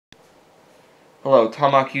Hello,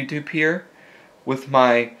 Tomahawk YouTube here with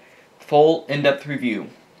my full in-depth review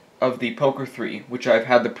of the Pok3r, which I've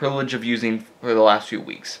had the privilege of using for the last few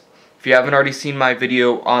weeks. If you haven't already seen my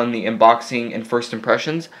video on the unboxing and first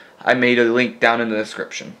impressions, I made a link down in the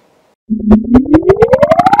description.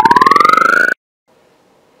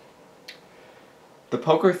 The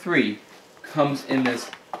Pok3r comes in this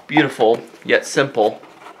beautiful yet simple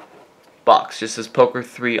box. Just says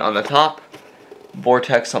Pok3r on the top,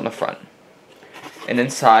 Vortex on the front. And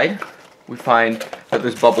inside, we find that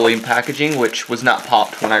there's bubbly packaging, which was not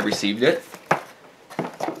popped when I received it.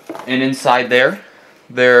 And inside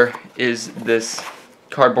there is this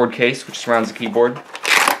cardboard case, which surrounds the keyboard.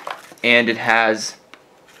 And it has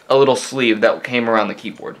a little sleeve that came around the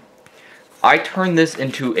keyboard. I turned this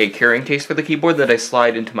into a carrying case for the keyboard that I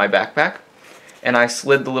slide into my backpack. And I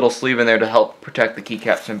slid the little sleeve in there to help protect the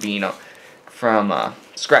keycaps from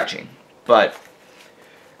scratching. But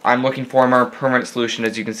I'm looking for a more permanent solution.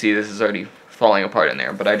 As you can see, this is already falling apart in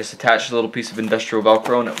there, but I just attached a little piece of industrial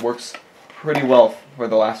Velcro and it works pretty well for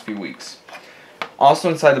the last few weeks. Also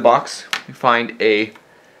inside the box, we find a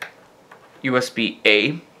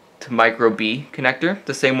USB-A to micro B connector,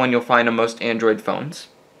 the same one you'll find on most Android phones.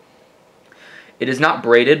 It is not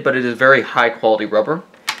braided, but it is very high quality rubber.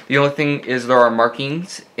 The only thing is there are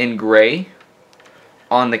markings in gray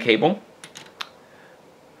on the cable,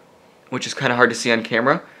 which is kind of hard to see on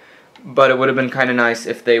camera, but it would have been kind of nice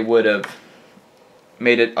if they would have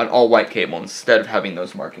made it an all-white cable instead of having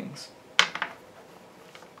those markings.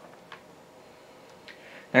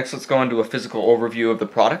 Next, let's go into a physical overview of the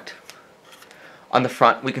product. On the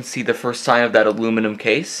front, we can see the first sign of that aluminum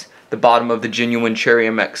case, the bottom of the genuine Cherry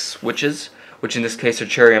MX switches, which in this case are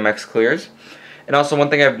Cherry MX clears. And also one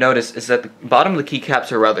thing I've noticed is that the bottom of the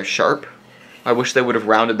keycaps are rather sharp. I wish they would have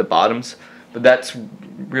rounded the bottoms, but that's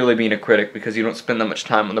really being a critic because you don't spend that much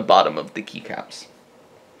time on the bottom of the keycaps.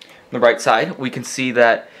 On the right side, we can see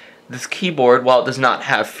that this keyboard, while it does not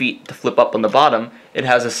have feet to flip up on the bottom, it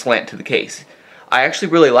has a slant to the case. I actually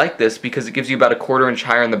really like this because it gives you about a 1/4 inch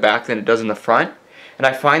higher in the back than it does in the front. And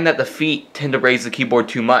I find that the feet tend to raise the keyboard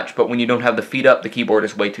too much, but when you don't have the feet up, the keyboard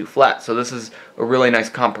is way too flat. So this is a really nice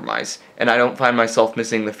compromise, and I don't find myself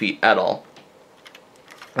missing the feet at all.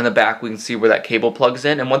 On the back, we can see where that cable plugs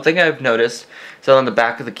in, and one thing I've noticed is that on the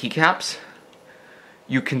back of the keycaps,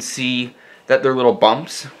 you can see that there are little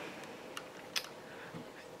bumps,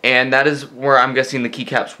 and that is where I'm guessing the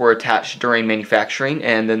keycaps were attached during manufacturing,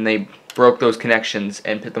 and then they broke those connections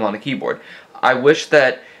and put them on the keyboard. I wish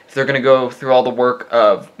that if they're going to go through all the work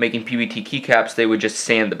of making PBT keycaps, they would just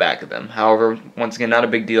sand the back of them. However, once again, not a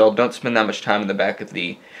big deal. Don't spend that much time in the back of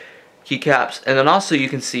the keycaps. And then also you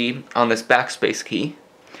can see on this backspace key,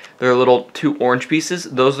 there are little 2 orange pieces.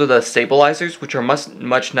 Those are the stabilizers, which are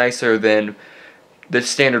much nicer than the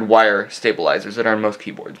standard wire stabilizers that are on most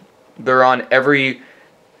keyboards. They're on every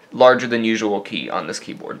larger than usual key on this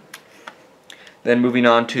keyboard. Then moving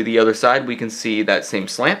on to the other side, we can see that same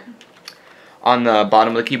slant. On the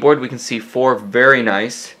bottom of the keyboard, we can see 4 very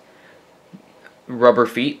nice rubber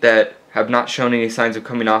feet that have not shown any signs of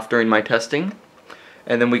coming off during my testing.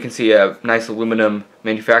 And then we can see a nice aluminum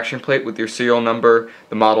manufacturing plate with your serial number,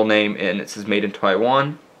 the model name, and it says made in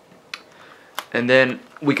Taiwan. And then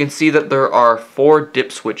we can see that there are 4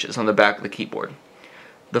 dip switches on the back of the keyboard.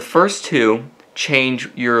 The first 2 change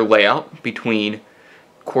your layout between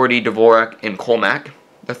QWERTY, Dvorak, and Colmac.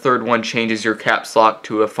 The third one changes your caps lock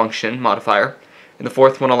to a function modifier. And the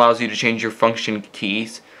fourth one allows you to change your function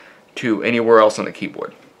keys to anywhere else on the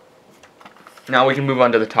keyboard. Now we can move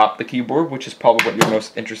on to the top of the keyboard, which is probably what you're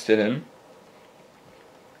most interested in.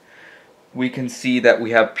 We can see that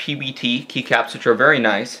we have PBT keycaps, which are very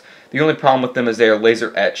nice. The only problem with them is they are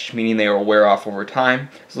laser etched, meaning they will wear off over time.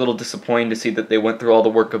 It's a little disappointing to see that they went through all the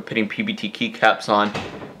work of putting PBT keycaps on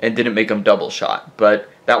and didn't make them double shot, but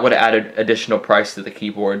that would have added additional price to the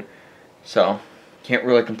keyboard, so can't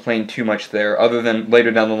really complain too much there, other than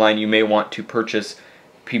later down the line you may want to purchase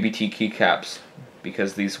PBT keycaps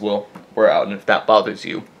because these will wear out, and if that bothers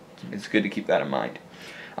you, it's good to keep that in mind.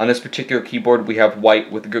 On this particular keyboard we have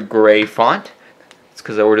white with a gray font. It's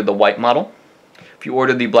because I ordered the white model. If you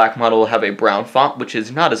order the black model, it'll have a brown font, which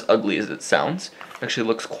is not as ugly as it sounds. It actually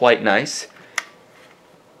looks quite nice.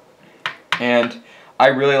 And I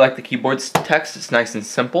really like the keyboard's text. It's nice and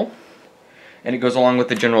simple, and it goes along with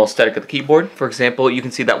the general aesthetic of the keyboard. For example, you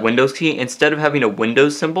can see that Windows key, instead of having a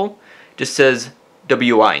Windows symbol, just says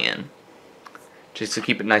WIN, just to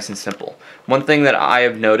keep it nice and simple. One thing that I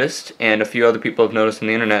have noticed, and a few other people have noticed on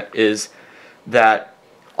the internet, is that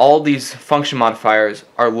all these function modifiers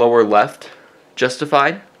are lower left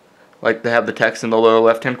justified, like they have the text in the lower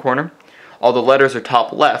left hand corner. all the letters are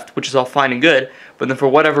top left, which is all fine and good, but then for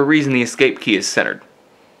whatever reason the escape key is centered.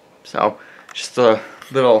 So, just a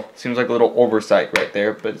little, seems like a little oversight right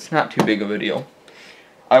there, but it's not too big of a deal.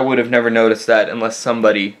 I would have never noticed that unless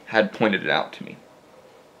somebody had pointed it out to me.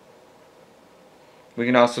 We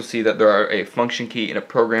can also see that there are a function key and a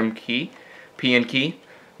program key, PN key,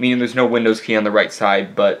 meaning there's no Windows key on the right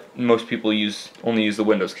side, but most people only use the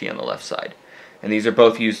Windows key on the left side. And these are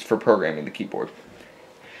both used for programming the keyboard.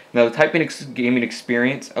 Now the typing gaming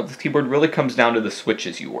experience of this keyboard really comes down to the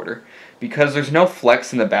switches you order. Because there's no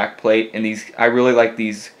flex in the back plate, and I really like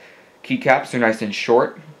these keycaps, they're nice and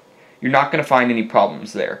short, you're not going to find any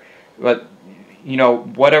problems there. But, you know,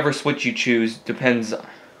 whatever switch you choose depends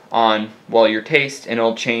on, well, your taste, and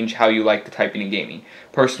it'll change how you like the typing and gaming.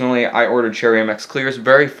 Personally, I ordered Cherry MX Clears,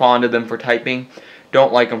 very fond of them for typing,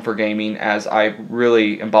 don't like them for gaming, as I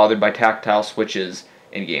really am bothered by tactile switches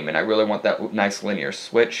in gaming. I really want that nice linear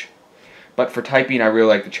switch. But for typing, I really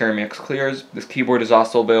like the Cherry MX Clears. This keyboard is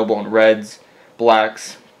also available in reds,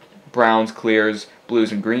 blacks, browns, clears,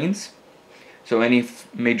 blues, and greens. So any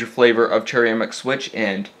major flavor of Cherry MX switch,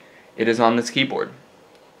 and it is on this keyboard.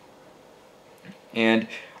 And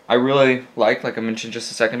I really like I mentioned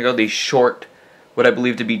just a second ago, these short, what I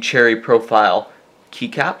believe to be cherry profile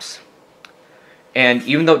keycaps. And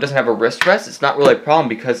even though it doesn't have a wrist rest, it's not really a problem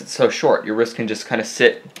because it's so short. Your wrist can just kind of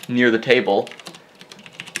sit near the table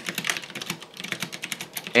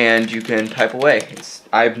and you can type away.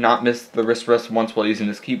 I've not missed the wrist rest once while using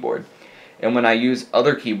this keyboard. And when I use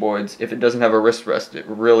other keyboards, if it doesn't have a wrist rest, it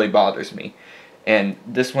really bothers me. And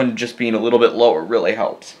this one just being a little bit lower really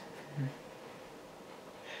helps.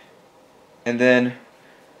 And then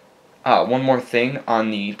one more thing on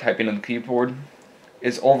the typing on the keyboard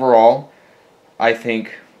is overall, I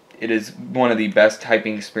think it is one of the best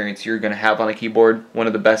typing experience you're going to have on a keyboard. One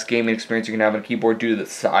of the best gaming experience you can have on a keyboard due to the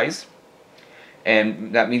size.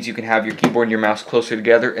 And that means you can have your keyboard and your mouse closer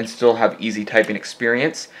together and still have easy typing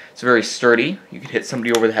experience. It's very sturdy. You could hit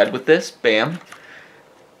somebody over the head with this, bam,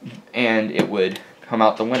 and it would come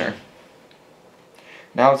out the winner.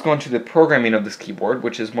 Now let's go into the programming of this keyboard,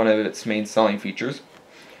 which is one of its main selling features.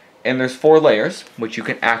 And there's 4 layers, which you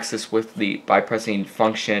can access by pressing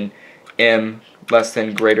function M less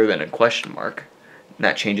than greater than a question mark. And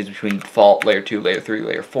that changes between default, layer 2, layer 3,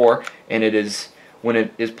 layer 4, and it is, when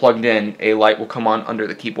it is plugged in, a light will come on under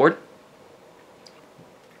the keyboard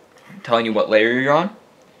telling you what layer you're on.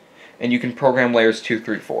 And you can program layers 2,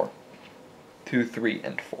 3, 4. 2, 3,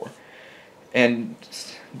 and 4. And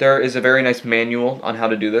there is a very nice manual on how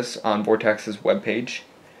to do this on Vortex's webpage.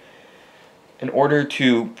 In order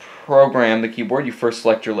to program the keyboard, you first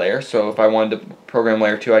select your layer. So if I wanted to program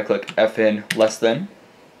layer 2, I'd click FN less than.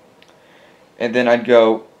 And then I'd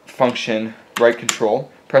go function right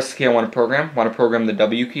control. Press the key I want to program. Want to program the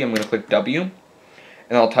W key, I'm going to click W.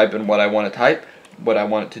 And I'll type in what I want to type, what I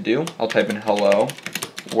want it to do. I'll type in hello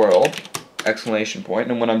world, exclamation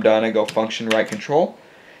point. And when I'm done, I go function right control.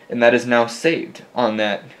 And that is now saved on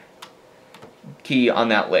that key on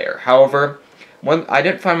that layer. However, I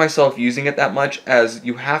didn't find myself using it that much, as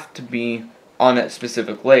you have to be on that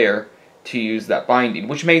specific layer to use that binding,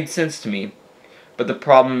 which made sense to me. But the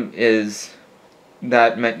problem is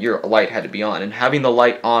that meant your light had to be on, and having the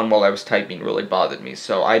light on while I was typing really bothered me.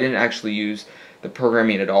 So I didn't actually use the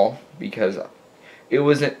programming at all because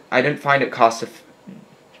I didn't find it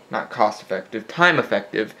time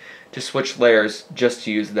effective to switch layers just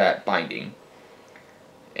to use that binding.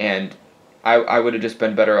 And I would have just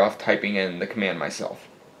been better off typing in the command myself.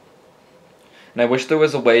 And I wish there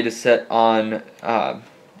was a way to set on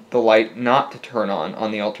the light not to turn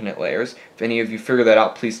on the alternate layers. If any of you figure that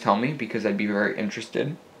out, please tell me, because I'd be very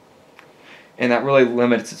interested. And that really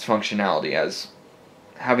limits its functionality, as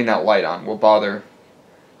having that light on will bother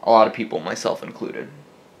a lot of people, myself included.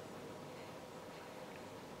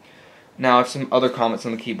 Now I have some other comments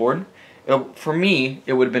on the keyboard. For me,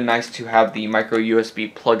 it would have been nice to have the micro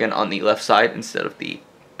USB plug-in on the left side instead of the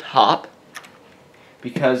top,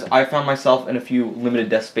 because I found myself in a few limited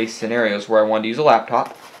desk space scenarios where I wanted to use a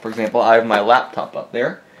laptop. For example, I have my laptop up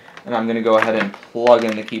there, and I'm going to go ahead and plug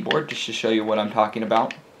in the keyboard just to show you what I'm talking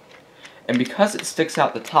about. And because it sticks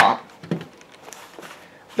out the top,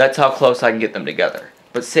 that's how close I can get them together.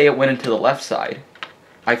 But say it went into the left side,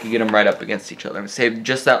 I could get them right up against each other and save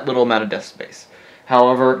just that little amount of desk space.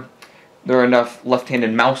 However, there are enough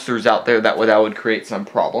left-handed mousers out there that would create some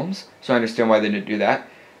problems, so I understand why they didn't do that.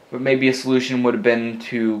 But maybe a solution would have been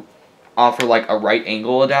to offer like a right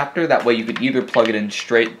angle adapter. That way you could either plug it in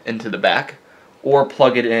straight into the back, or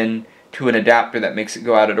plug it in to an adapter that makes it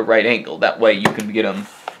go out at a right angle. That way you can get them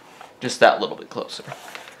just that little bit closer.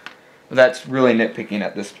 But that's really nitpicking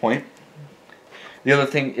at this point. The other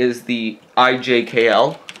thing is the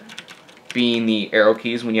IJKL, being the arrow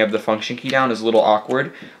keys when you have the function key down, is a little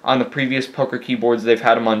awkward. On the previous poker keyboards, they've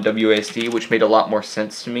had them on WASD, which made a lot more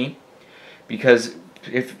sense to me, because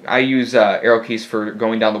if I use arrow keys for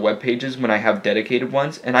going down the web pages when I have dedicated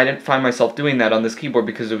ones, and I didn't find myself doing that on this keyboard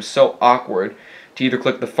because it was so awkward to either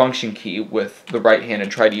click the function key with the right hand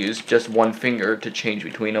and try to use just one finger to change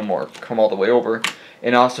between them or come all the way over.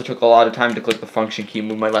 And it also took a lot of time to click the function key and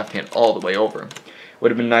move my left hand all the way over.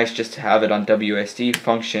 Would have been nice just to have it on WSD,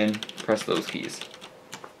 function, press those keys.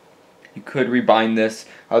 You could rebind this,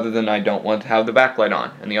 other than I don't want to have the backlight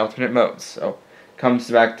on in the alternate modes, so it comes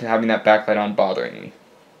back to having that backlight on bothering me.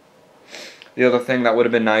 The other thing that would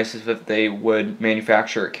have been nice is if they would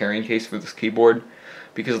manufacture a carrying case for this keyboard,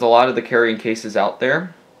 because a lot of the carrying cases out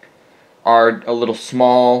there are a little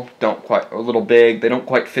small, a little big, they don't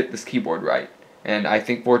quite fit this keyboard right. And I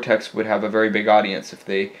think Vortex would have a very big audience if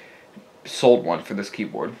they sold one for this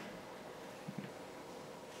keyboard.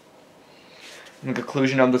 In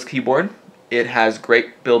conclusion of this keyboard, it has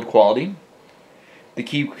great build quality. The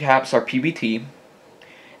keycaps are PBT,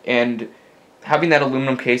 and having that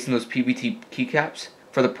aluminum case and those PBT keycaps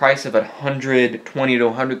for the price of $120 to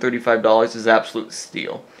 $135 is absolute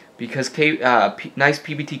steal, because nice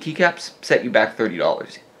PBT keycaps set you back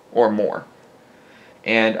 $30 or more.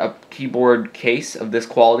 And a keyboard case of this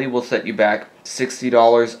quality will set you back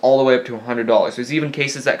 $60 all the way up to $100. There's even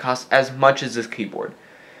cases that cost as much as this keyboard.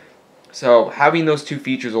 So having those two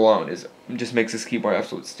features alone just makes this keyboard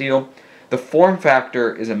absolute steal. The form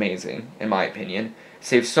factor is amazing, in my opinion.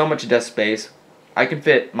 Saves so much desk space. I can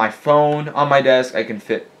fit my phone on my desk. I can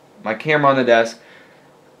fit my camera on the desk.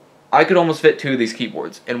 I could almost fit two of these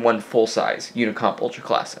keyboards in one full-size Unicomp Ultra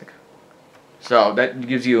Classic. So that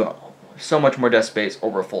gives you so much more desk space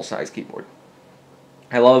over a full-size keyboard.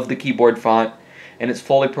 I love the keyboard font, and it's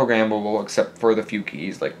fully programmable except for the few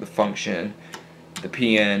keys like the function, the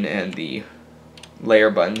PN, and the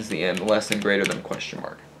layer buttons, the M, less than, greater than, question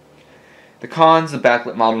mark. The cons, the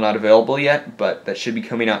backlit model not available yet, but that should be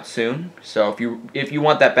coming out soon. So if you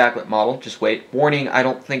want that backlit model, just wait. Warning, I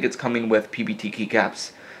don't think it's coming with PBT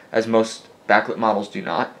keycaps, as most backlit models do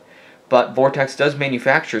not. But Vortex does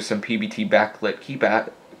manufacture some PBT backlit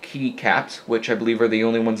keycaps, which I believe are the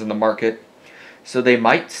only ones in the market. So they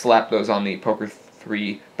might slap those on the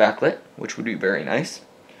Pok3r backlit, which would be very nice.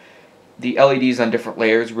 The LEDs on different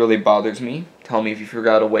layers really bothers me. Tell me if you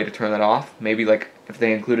forgot a way to turn that off. Maybe like if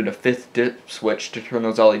they included a 5th dip switch to turn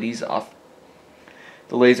those LEDs off.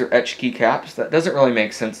 The laser etch keycaps, that doesn't really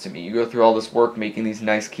make sense to me. You go through all this work making these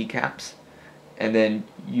nice keycaps, and then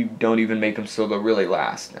you don't even make them so they'll really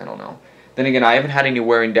last. I don't know. Then again, I haven't had any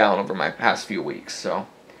wearing down over my past few weeks, so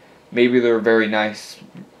maybe they're very nice,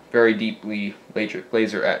 very deeply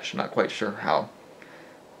laser etched. I'm not quite sure how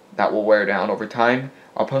that will wear down over time.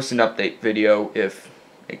 I'll post an update video if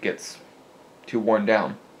it gets too worn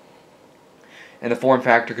down. And the form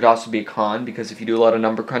factor could also be a con, because if you do a lot of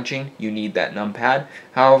number crunching, you need that numpad.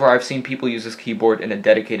 However, I've seen people use this keyboard in a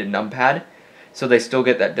dedicated numpad, so they still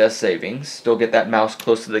get that desk savings, still get that mouse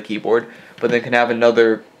close to the keyboard, but then can have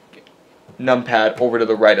another numpad over to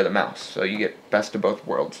the right of the mouse, so you get best of both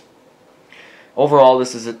worlds. Overall,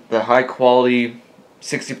 this is the high quality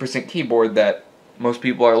 60% keyboard that most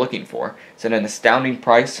people are looking for. It's at an astounding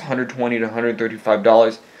price, $120 to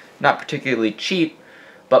 $135. Not particularly cheap,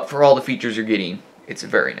 but for all the features you're getting, it's a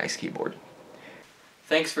very nice keyboard.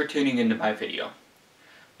 Thanks for tuning into my video.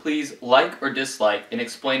 Please like or dislike and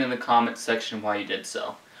explain in the comments section why you did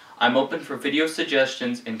so. I'm open for video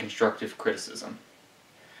suggestions and constructive criticism.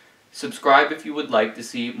 Subscribe if you would like to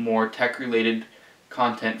see more tech-related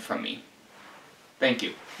content from me. Thank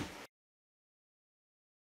you.